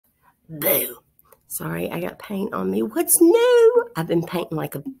Boo. Sorry, I got paint on me. What's new? I've been painting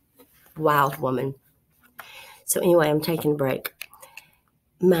like a wild woman. So anyway, I'm taking a break.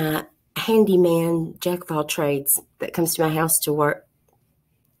 My handyman, jack of all trades, that comes to my house to work,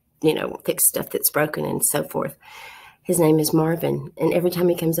 you know, fix stuff that's broken and so forth. His name is Marvin. And every time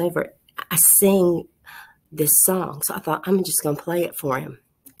he comes over, I sing this song. So I thought, I'm just going to play it for him.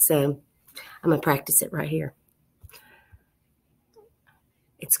 So I'm going to practice it right here.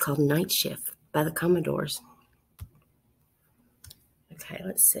 It's called Nightshift by the Commodores. Okay,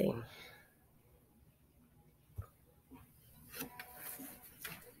 let's see.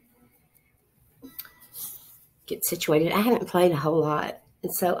 Get situated. I haven't played a whole lot,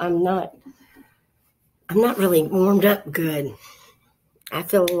 and so I'm not really warmed up good. I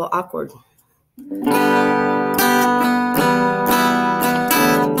feel a little awkward.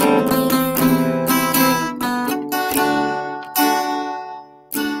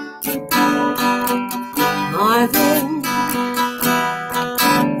 Marvin,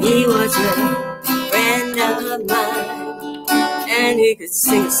 he was a friend of mine, and he could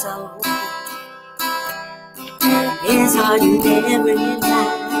sing a song. His heart never in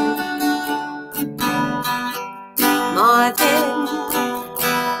line. Marvin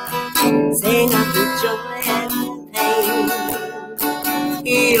sang of the joy and pain.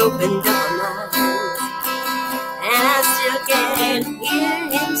 He opened up our minds, and I still can hear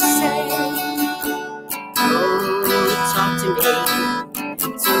him say, "Oh, talk to me,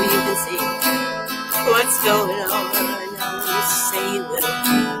 so you can see what's going on." Oh, say you will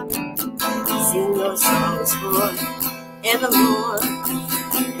sing your songs forevermore,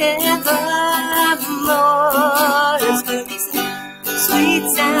 evermore. There's gonna be some sweet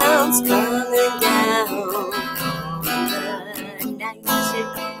sounds coming down on the night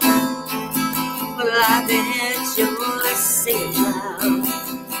shift. Well, I bet you're singing loud.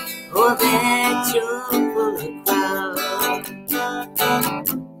 Oh, I bet you're full of crowd.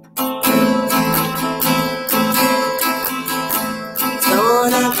 It's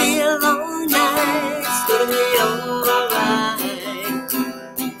gonna be a long night. It's gonna be alright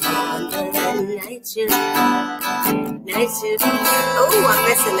on the night shift. Night shift. Oh, I'm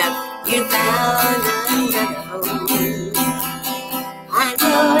messing up. You found another home. I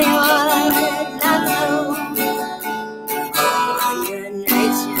know you're not alone on your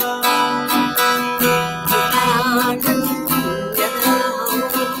night shift. You found another home.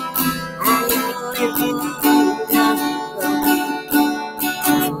 I know you're not alone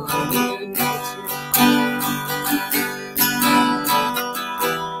on your night shift.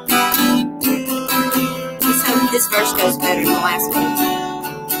 This verse goes better than the last one.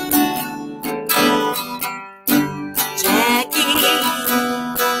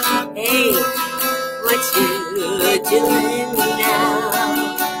 What you doing now?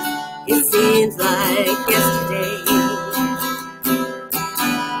 It seems like yesterday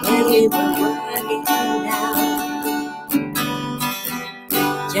when we were working out.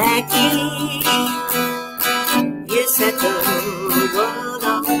 Jackie, you set the world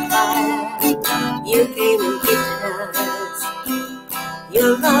on fire. You came and gifted us.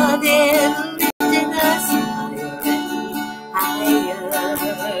 Your love is lifting us higher and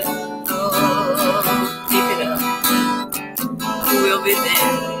higher. We'll be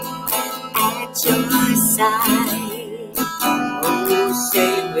there at your side. Oh,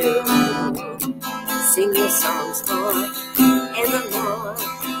 say we'll sing your songs forevermore,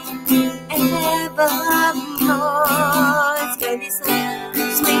 evermore. It's gonna be some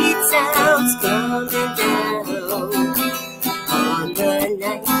sweet sounds coming down on the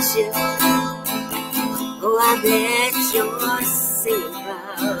night shift. Oh, I bet you're singing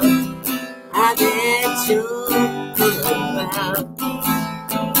proud. I bet you're proud.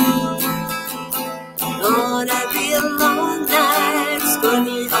 Gonna be a long night. It's gonna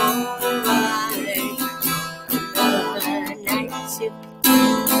be alright. The night shift.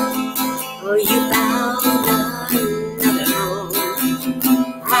 Oh, you found another home.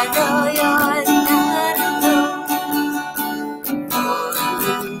 I know you're not alone on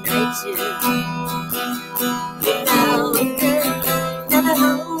the night shift. You found another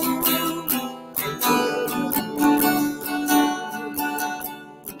home.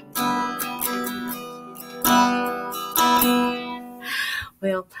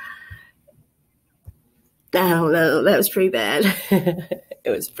 Well, I don't know. That was pretty bad. It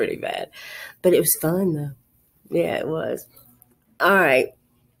was pretty bad. But it was fun, though. Yeah, it was. All right.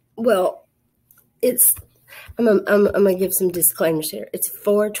 Well, I'm going to give some disclaimers here. It's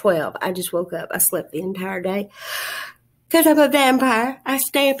 4:12. I just woke up. I slept the entire day because I'm a vampire. I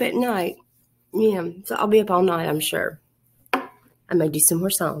stay up at night. Yeah, so I'll be up all night, I'm sure. I may do some more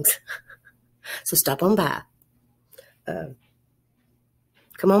songs. So stop on by.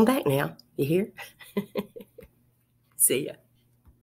 Come on back now. You hear? See ya.